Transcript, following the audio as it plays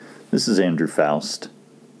This is Andrew Faust,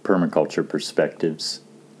 Permaculture Perspectives.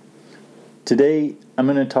 Today, I'm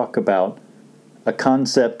going to talk about a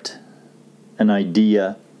concept, an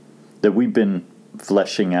idea that we've been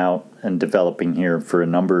fleshing out and developing here for a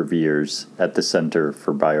number of years at the Center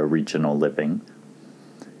for Bioregional Living.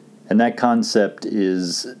 And that concept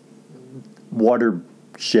is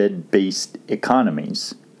watershed-based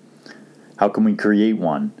economies. How can we create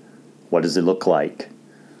one? What does it look like?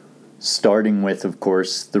 Starting with, of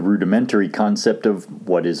course, the rudimentary concept of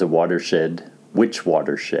what is a watershed, which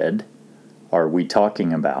watershed are we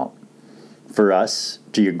talking about? For us,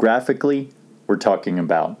 geographically, we're talking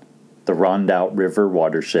about the Rondout River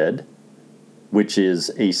watershed, which is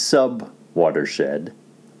a sub-watershed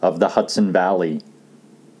of the Hudson Valley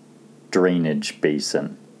drainage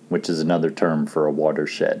basin, which is another term for a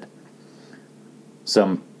watershed.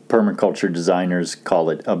 Some permaculture designers call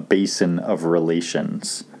it a basin of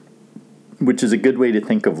relations, which is a good way to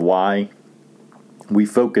think of why we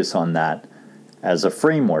focus on that as a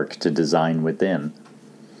framework to design within.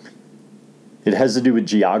 It has to do with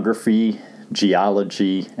geography,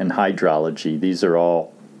 geology, and hydrology. These are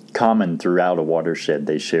all common throughout a watershed.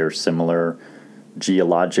 They share similar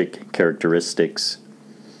geologic characteristics.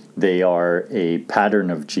 They are a pattern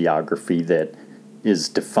of geography that is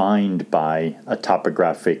defined by a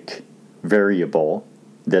topographic variable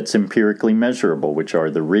that's empirically measurable, which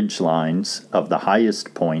are the ridge lines of the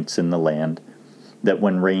highest points in the land that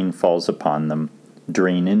when rain falls upon them,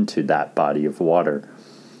 drain into that body of water.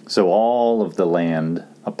 So all of the land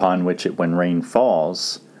upon which when rain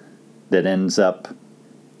falls that ends up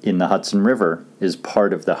in the Hudson River is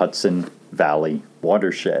part of the Hudson Valley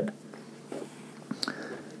watershed.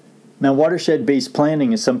 Now, watershed-based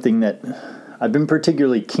planning is something that I've been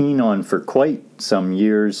particularly keen on for quite some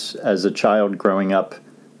years as a child growing up.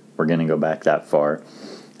 We're going to go back that far.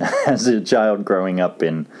 As a child growing up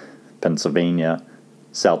in Pennsylvania,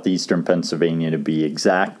 southeastern Pennsylvania to be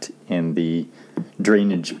exact, in the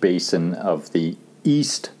drainage basin of the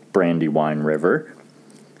East Brandywine River.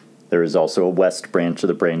 There is also a west branch of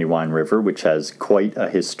the Brandywine River, which has quite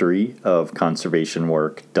a history of conservation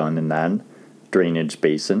work done in that drainage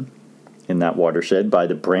basin, in that watershed, by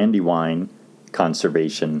the Brandywine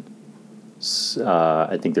Conservation,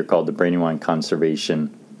 I think they're called the Brandywine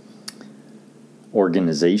Conservation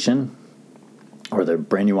Organization, or the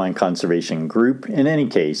Brandywine Conservation Group. In any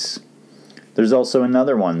case, there's also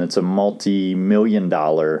another one that's a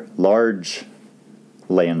multi-million-dollar large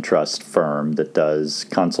land trust firm that does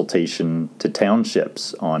consultation to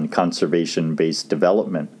townships on conservation-based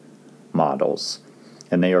development models,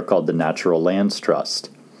 and they are called the Natural Lands Trust.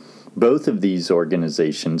 Both of these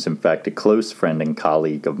organizations, in fact, a close friend and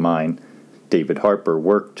colleague of mine, David Harper,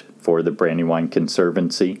 worked for the Brandywine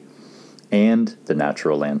Conservancy and the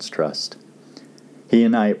Natural Lands Trust. He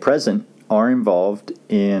and I at present are involved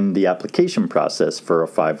in the application process for a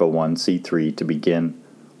 501c3 to begin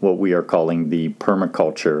what we are calling the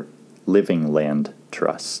Permaculture Living Land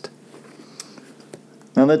Trust.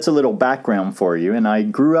 Now that's a little background for you, and I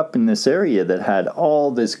grew up in this area that had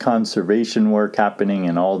all this conservation work happening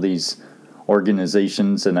and all these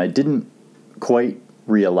organizations, and I didn't quite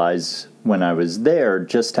realize when I was there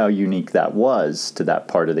just how unique that was to that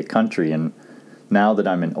part of the country. And now that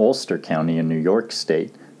I'm in Ulster County in New York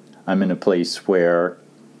State, I'm in a place where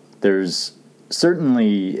there's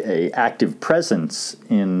certainly an active presence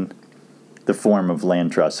in the form of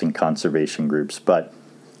land trusts and conservation groups, but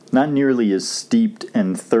not nearly as steeped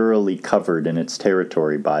and thoroughly covered in its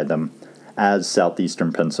territory by them as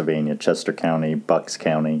southeastern Pennsylvania, Chester County, Bucks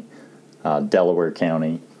County, Delaware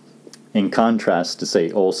County. In contrast to,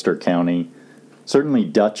 say, Ulster County, certainly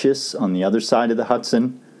Dutchess on the other side of the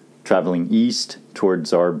Hudson, traveling east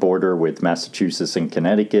towards our border with Massachusetts and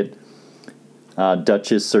Connecticut,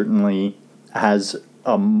 Dutchess certainly has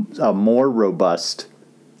a more robust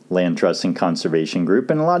land trust and conservation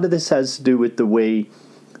group, and a lot of this has to do with the way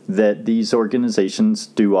that these organizations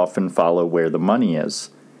do often follow where the money is.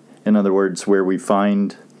 In other words, where we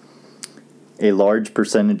find a large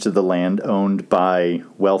percentage of the land owned by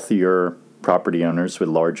wealthier property owners with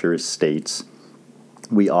larger estates,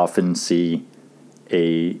 we often see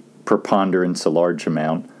a preponderance, a large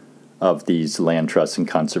amount of these land trusts and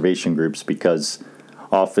conservation groups, because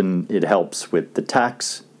often it helps with the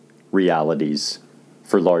tax realities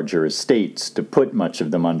for larger estates to put much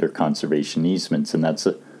of them under conservation easements, and that's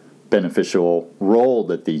a beneficial role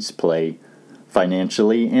that these play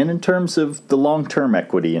financially and in terms of the long-term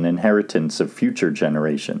equity and inheritance of future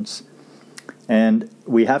generations. And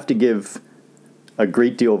we have to give a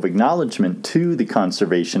great deal of acknowledgement to the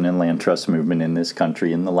conservation and land trust movement in this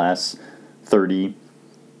country in the last 30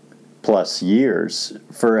 plus years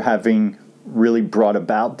for having really brought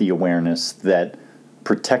about the awareness that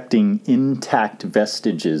protecting intact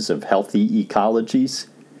vestiges of healthy ecologies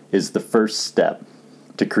is the first step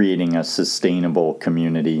to creating a sustainable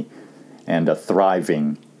community and a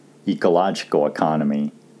thriving ecological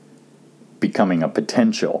economy becoming a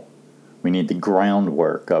potential. We need the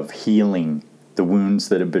groundwork of healing the wounds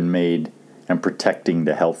that have been made and protecting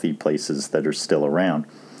the healthy places that are still around.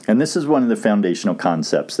 And this is one of the foundational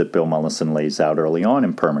concepts that Bill Mollison lays out early on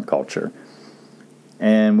in permaculture.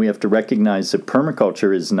 And we have to recognize that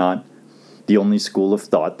permaculture is not the only school of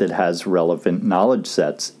thought that has relevant knowledge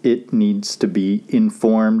sets. It needs to be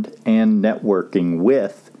informed and networking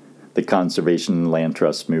with the conservation and land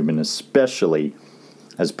trust movement, especially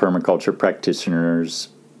as permaculture practitioners.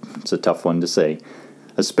 It's a tough one to say,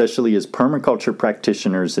 especially as permaculture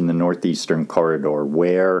practitioners in the Northeastern Corridor,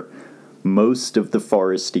 where most of the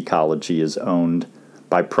forest ecology is owned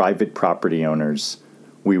by private property owners.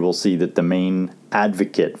 We will see that the main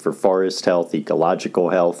advocate for forest health, ecological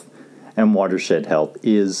health, and watershed health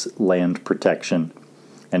is land protection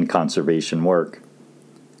and conservation work.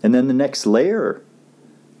 And then the next layer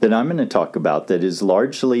that I'm going to talk about that is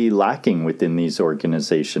largely lacking within these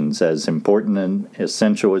organizations, as important and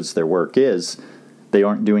essential as their work is, they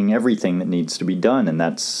aren't doing everything that needs to be done, and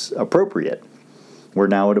that's appropriate. We're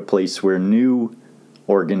now at a place where new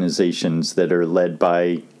organizations that are led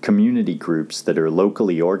by community groups that are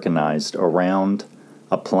locally organized around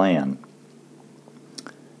a plan.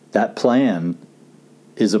 That plan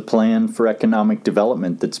is a plan for economic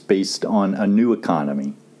development that's based on a new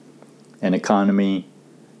economy, an economy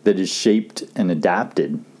that is shaped and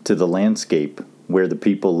adapted to the landscape where the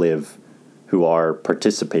people live who are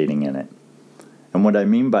participating in it. And what I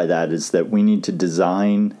mean by that is that we need to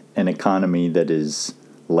design an economy that is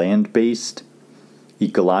land-based,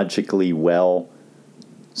 ecologically well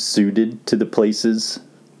suited to the places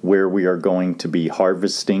where we are going to be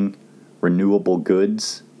harvesting renewable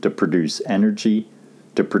goods to produce energy,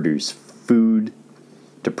 to produce food,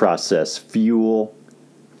 to process fuel,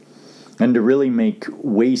 and to really make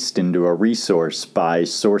waste into a resource by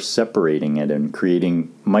source separating it and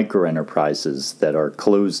creating microenterprises that are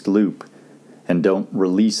closed loop and don't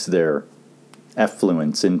release their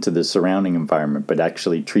effluents into the surrounding environment, but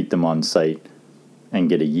actually treat them on site and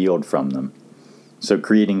get a yield from them. So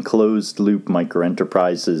creating closed-loop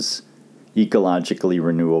microenterprises, ecologically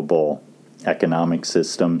renewable economic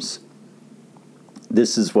systems.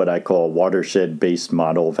 This is what I call a watershed-based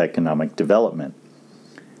model of economic development.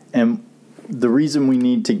 And the reason we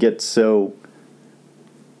need to get so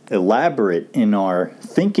elaborate in our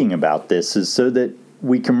thinking about this is so that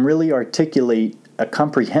we can really articulate a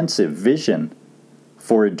comprehensive vision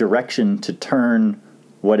for a direction to turn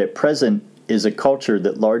what at present is a culture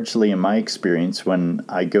that largely, in my experience, when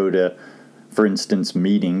I go to, for instance,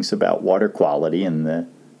 meetings about water quality in the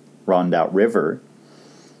Rondout River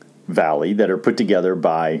Valley that are put together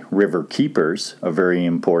by River Keepers, a very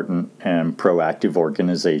important and proactive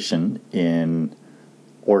organization in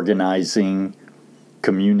organizing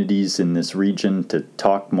communities in this region to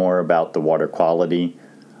talk more about the water quality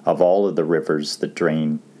of all of the rivers that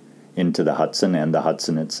drain into the Hudson and the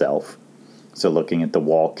Hudson itself. So looking at the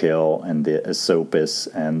Wallkill and the Esopus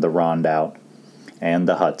and the Rondout and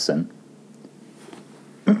the Hudson.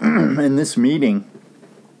 In this meeting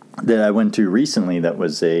that I went to recently, that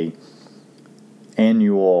was a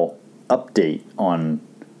annual update on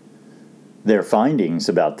their findings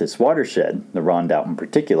about this watershed, the Rondout in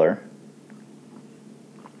particular,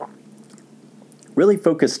 really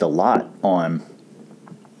focused a lot on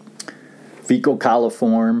fecal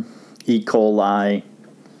coliform, E. coli,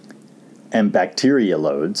 and bacteria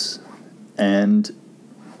loads, and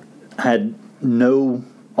had no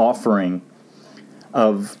offering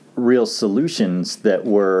of real solutions that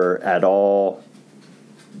were at all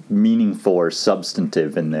meaningful or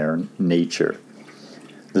substantive in their nature.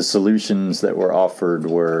 The solutions that were offered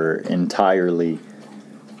were entirely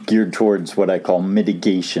geared towards what I call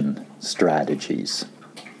mitigation strategies.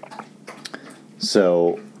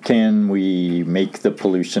 So, can we make the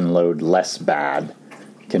pollution load less bad?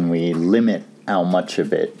 Can we limit how much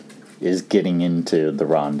of it is getting into the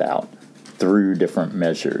Rondout through different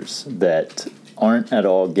measures that aren't at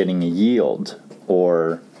all getting a yield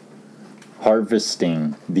or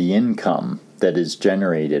harvesting the income that is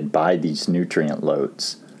generated by these nutrient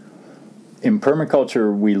loads? In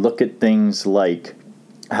permaculture, we look at things like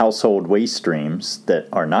household waste streams that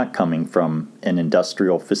are not coming from an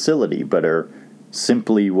industrial facility, but are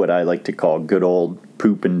simply what I like to call good old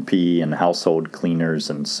poop and pee and household cleaners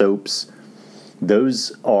and soaps.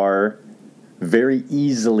 Those are very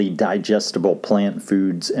easily digestible plant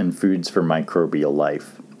foods and foods for microbial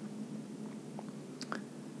life.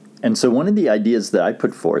 And so one of the ideas that I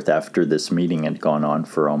put forth after this meeting had gone on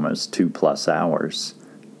for almost 2+ hours,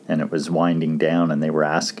 and it was winding down and they were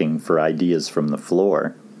asking for ideas from the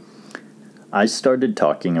floor, I started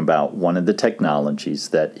talking about one of the technologies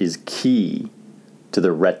that is key to the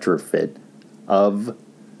retrofit of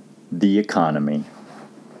the economy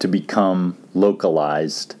to become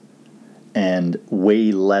localized and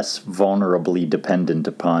way less vulnerably dependent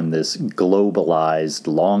upon this globalized,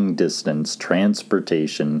 long-distance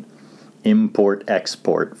transportation,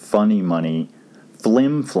 import-export, funny money,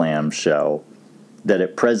 flim-flam show that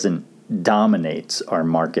at present dominates our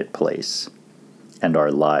marketplace and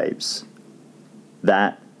our lives.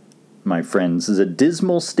 That, my friends, is a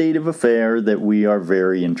dismal state of affair that we are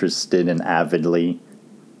very interested in avidly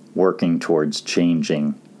working towards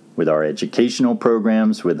changing with our educational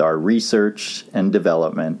programs, with our research and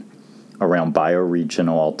development around bioregional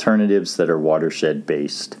alternatives that are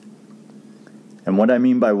watershed-based. And what I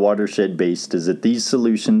mean by watershed-based is that these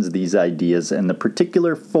solutions, these ideas, and the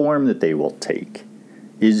particular form that they will take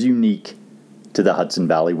is unique to the Hudson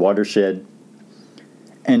Valley watershed,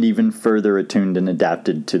 and even further attuned and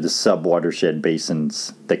adapted to the sub-watershed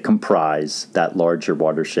basins that comprise that larger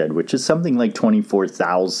watershed, which is something like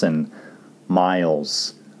 24,000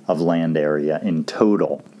 miles of land area in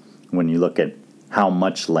total when you look at how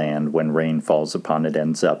much land, when rain falls upon it,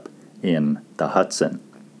 ends up in the Hudson.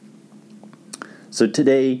 So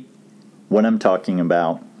today, what I'm talking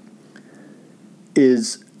about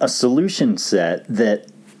is a solution set that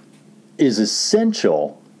is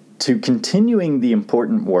essential to continuing the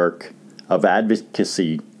important work of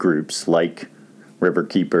advocacy groups like river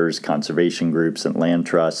keepers, conservation groups, and land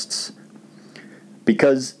trusts,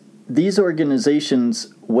 because these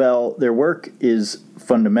organizations, well, their work is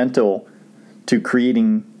fundamental to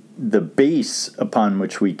creating the base upon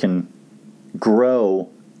which we can grow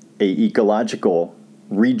a ecological,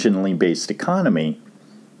 regionally based economy.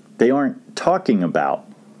 They aren't talking about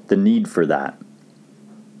the need for that.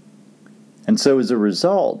 And so as a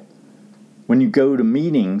result, when you go to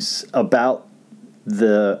meetings about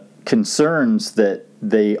the concerns that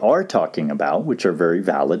they are talking about, which are very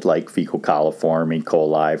valid, like fecal coliform, E.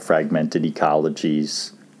 coli, fragmented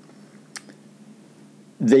ecologies,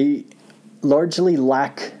 they largely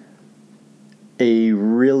lack a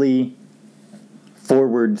really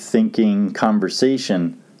forward-thinking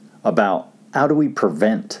conversation about how do we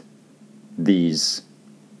prevent these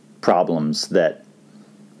problems that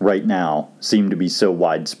right now seem to be so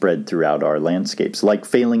widespread throughout our landscapes, like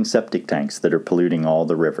failing septic tanks that are polluting all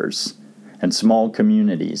the rivers, and small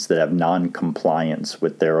communities that have non-compliance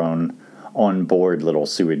with their own on-board little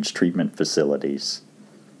sewage treatment facilities.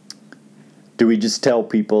 Do we just tell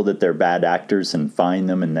people that they're bad actors and fine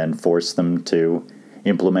them and then force them to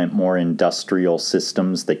implement more industrial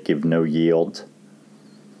systems that give no yield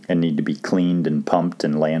and need to be cleaned and pumped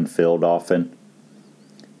and landfilled often?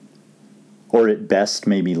 Or at best,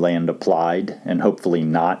 maybe land applied and hopefully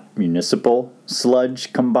not municipal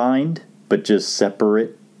sludge combined, but just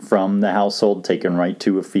separate from the household taken right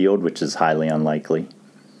to a field, which is highly unlikely.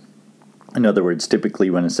 In other words, typically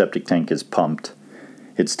when a septic tank is pumped,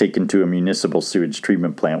 it's taken to a municipal sewage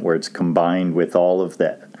treatment plant where it's combined with all of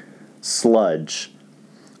that sludge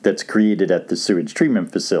that's created at the sewage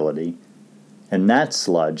treatment facility. And that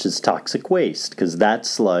sludge is toxic waste because that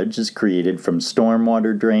sludge is created from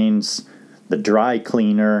stormwater drains, the dry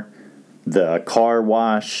cleaner, the car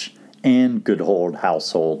wash, and good old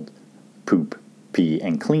household poop, pee,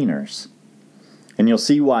 and cleaners. And you'll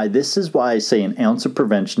see why this is why I say an ounce of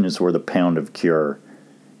prevention is worth a pound of cure.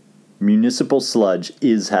 Municipal sludge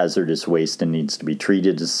is hazardous waste and needs to be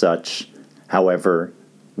treated as such. However,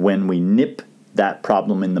 when we nip that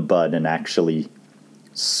problem in the bud and actually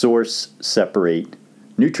source separate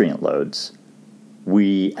nutrient loads,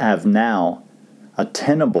 we have now a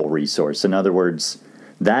tenable resource. In other words,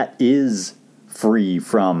 that is free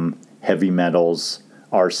from heavy metals,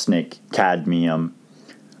 arsenic, cadmium,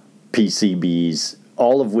 PCBs,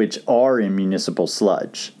 all of which are in municipal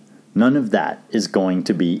sludge. None of that is going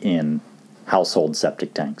to be in household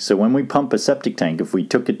septic tanks. So when we pump a septic tank, if we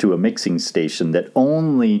took it to a mixing station that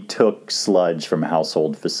only took sludge from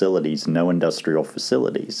household facilities, no industrial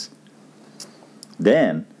facilities,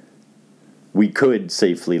 then we could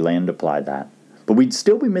safely land apply that. But we'd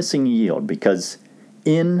still be missing yield because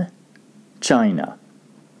in China,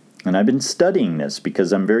 and I've been studying this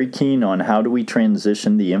because I'm very keen on how do we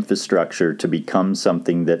transition the infrastructure to become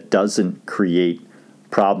something that doesn't create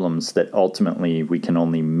problems that ultimately we can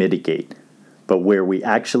only mitigate, but where we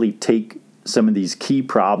actually take some of these key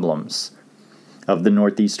problems of the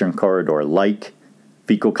Northeastern Corridor, like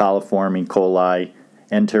fecal coliform, E. coli,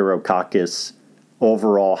 Enterococcus,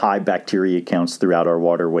 overall high bacteria counts throughout our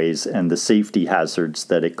waterways, and the safety hazards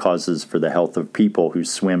that it causes for the health of people who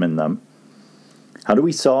swim in them. How do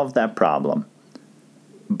we solve that problem?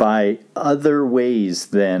 By other ways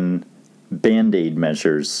than Band-Aid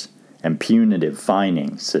measures and punitive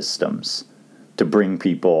fining systems to bring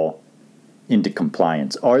people into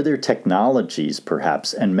compliance. Are there technologies,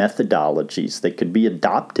 perhaps, and methodologies that could be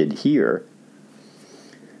adopted here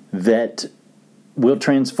that will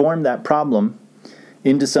transform that problem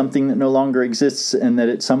into something that no longer exists, and that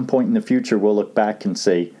at some point in the future we'll look back and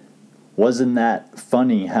say, wasn't that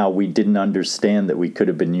funny how we didn't understand that we could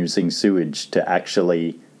have been using sewage to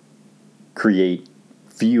actually create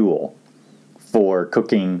fuel for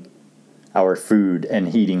cooking our food and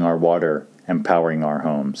heating our water and powering our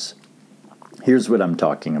homes? Here's what I'm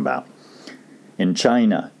talking about. In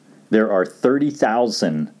China, there are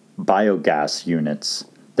 30,000 biogas units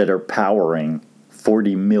that are powering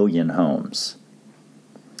 40 million homes.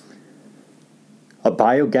 A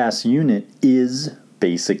biogas unit is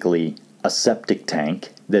basically a septic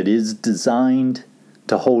tank that is designed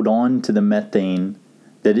to hold on to the methane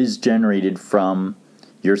that is generated from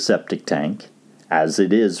your septic tank, as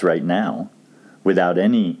it is right now, without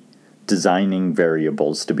any designing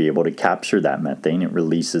variables to be able to capture that methane. It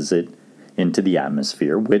releases it into the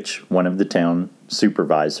atmosphere, which one of the town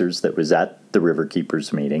supervisors that was at the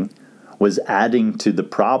Riverkeepers meeting was adding to the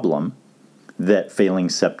problem that failing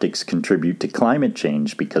septics contribute to climate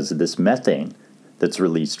change because of this methane that's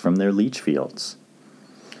released from their leach fields.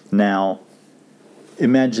 Now,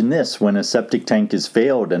 imagine this: when a septic tank is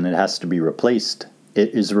failed and it has to be replaced, it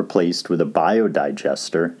is replaced with a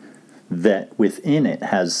biodigester that within it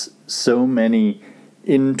has so many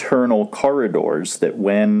internal corridors that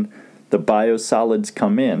when the biosolids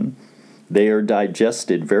come in, they are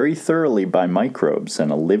digested very thoroughly by microbes,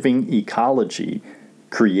 and a living ecology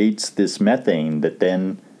creates this methane that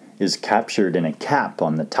then is captured in a cap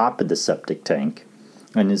on the top of the septic tank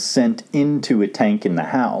and is sent into a tank in the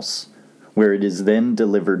house, where it is then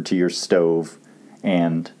delivered to your stove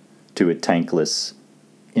and to a tankless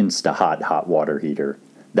Insta-Hot hot water heater.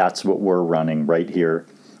 That's what we're running right here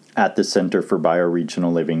at the Center for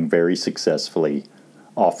Bioregional Living very successfully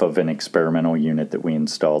off of an experimental unit that we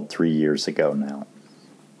installed 3 years ago now.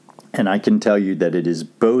 And I can tell you that it is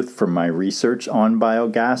both from my research on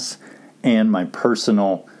biogas and my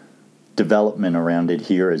personal development around it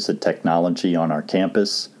here as a technology on our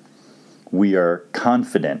campus. We are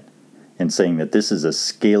confident in saying that this is a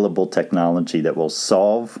scalable technology that will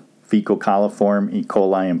solve fecal coliform, E.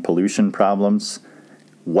 coli, and pollution problems,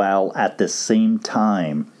 while at the same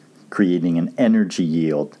time creating an energy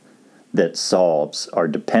yield that solves our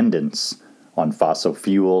dependence on fossil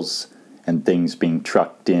fuels and things being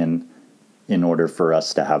trucked in order for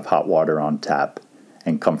us to have hot water on tap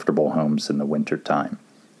and comfortable homes in the wintertime.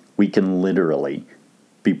 We can literally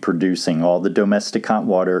be producing all the domestic hot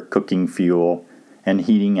water, cooking fuel, and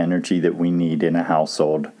heating energy that we need in a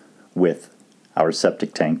household with our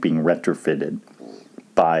septic tank being retrofitted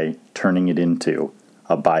by turning it into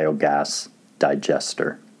a biogas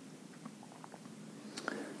digester.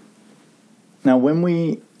 Now, when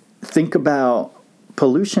we think about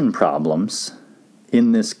pollution problems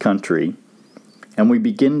in this country, and we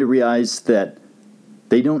begin to realize that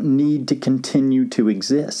they don't need to continue to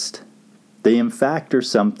exist, they in fact are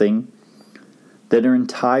something that are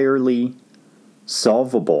entirely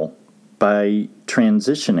solvable by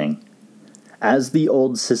transitioning. As the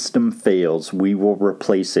old system fails, we will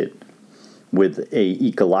replace it with a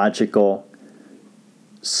ecological,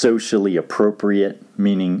 socially appropriate,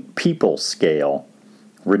 meaning people scale,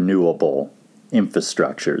 renewable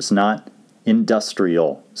infrastructures, not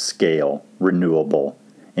industrial scale renewable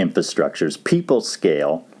infrastructures. People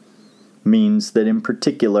scale means that in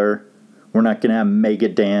particular, we're not going to have mega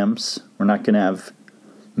dams, we're not going to have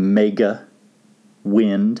mega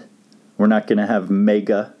wind, we're not going to have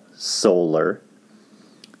mega solar,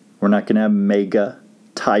 we're not going to have mega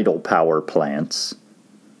tidal power plants.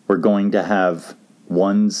 We're going to have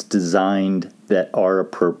ones designed that are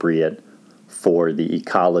appropriate for the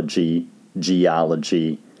ecology,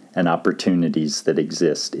 geology, and opportunities that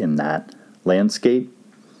exist in that landscape.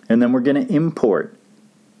 And then we're going to import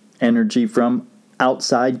energy from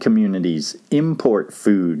outside communities, import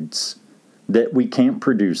foods that we can't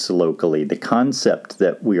produce locally. The concept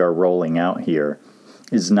that we are rolling out here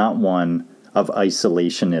is not one of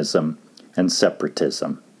isolationism and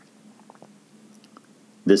separatism.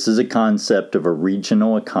 This is a concept of a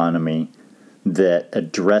regional economy that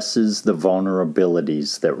addresses the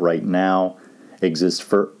vulnerabilities that right now exist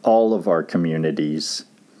for all of our communities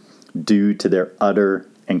due to their utter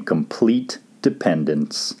and complete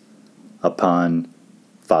dependence upon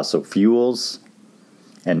fossil fuels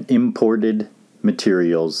and imported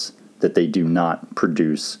materials that they do not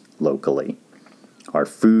produce locally. Our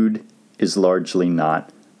food is largely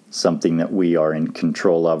not something that we are in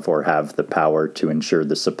control of or have the power to ensure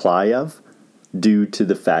the supply of, due to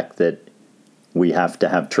the fact that we have to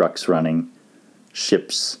have trucks running,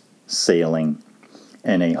 ships sailing,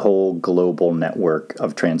 and a whole global network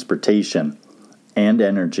of transportation and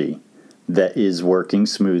energy that is working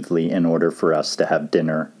smoothly in order for us to have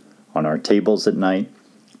dinner on our tables at night,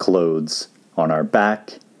 clothes on our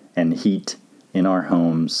back, and heat in our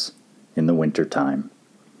homes in the wintertime.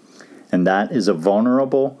 And that is a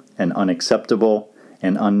vulnerable and unacceptable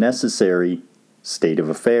and unnecessary state of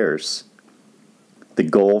affairs. The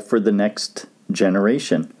goal for the next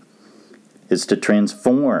generation is to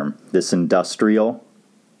transform this industrial,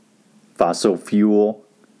 fossil fuel,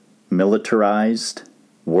 militarized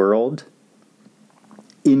world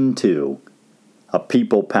into a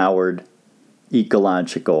people-powered,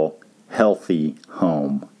 ecological, healthy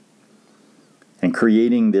home. And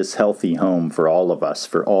creating this healthy home for all of us,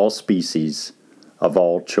 for all species, of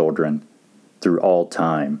all children, through all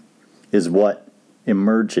time, is what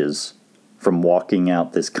emerges from walking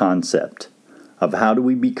out this concept of how do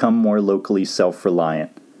we become more locally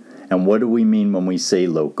self-reliant, and what do we mean when we say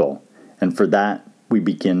local. And for that, we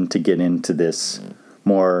begin to get into this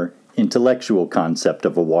more intellectual concept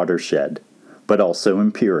of a watershed, but also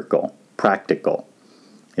empirical, practical.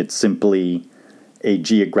 It's simply a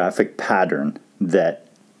geographic pattern that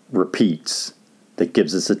repeats, that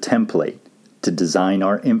gives us a template to design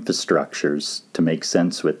our infrastructures to make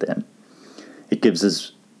sense within. It gives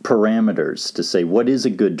us parameters to say what is a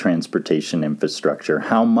good transportation infrastructure,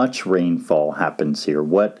 how much rainfall happens here,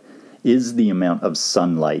 what is the amount of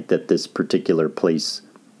sunlight that this particular place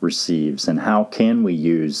receives, and how can we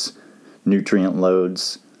use nutrient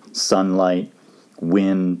loads, sunlight,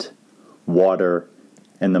 wind, water,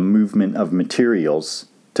 and the movement of materials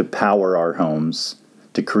to power our homes,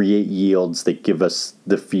 to create yields that give us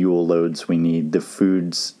the fuel loads we need, the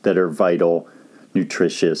foods that are vital,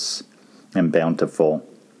 nutritious, and bountiful.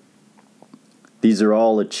 These are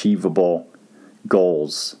all achievable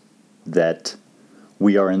goals that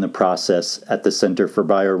we are in the process at the Center for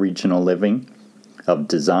Bioregional Living of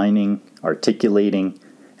designing, articulating,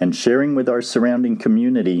 and sharing with our surrounding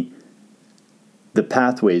community the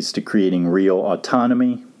pathways to creating real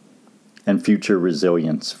autonomy and future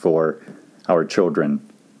resilience for our children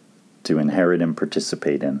to inherit and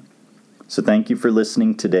participate in. So thank you for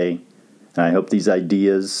listening today, and I hope these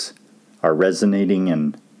ideas are resonating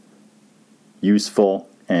and useful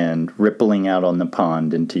and rippling out on the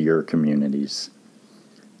pond into your communities.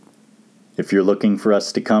 If you're looking for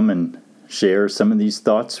us to come and share some of these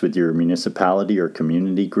thoughts with your municipality or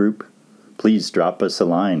community group, please drop us a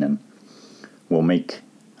line and we'll make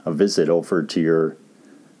a visit over to your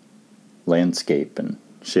landscape and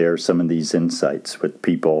share some of these insights with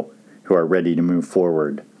people who are ready to move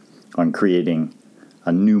forward on creating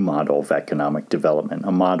a new model of economic development,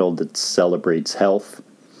 a model that celebrates health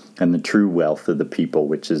and the true wealth of the people,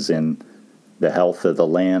 which is in the health of the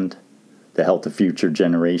land, the health of future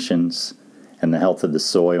generations, and the health of the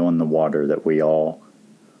soil and the water that we all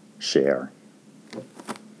share.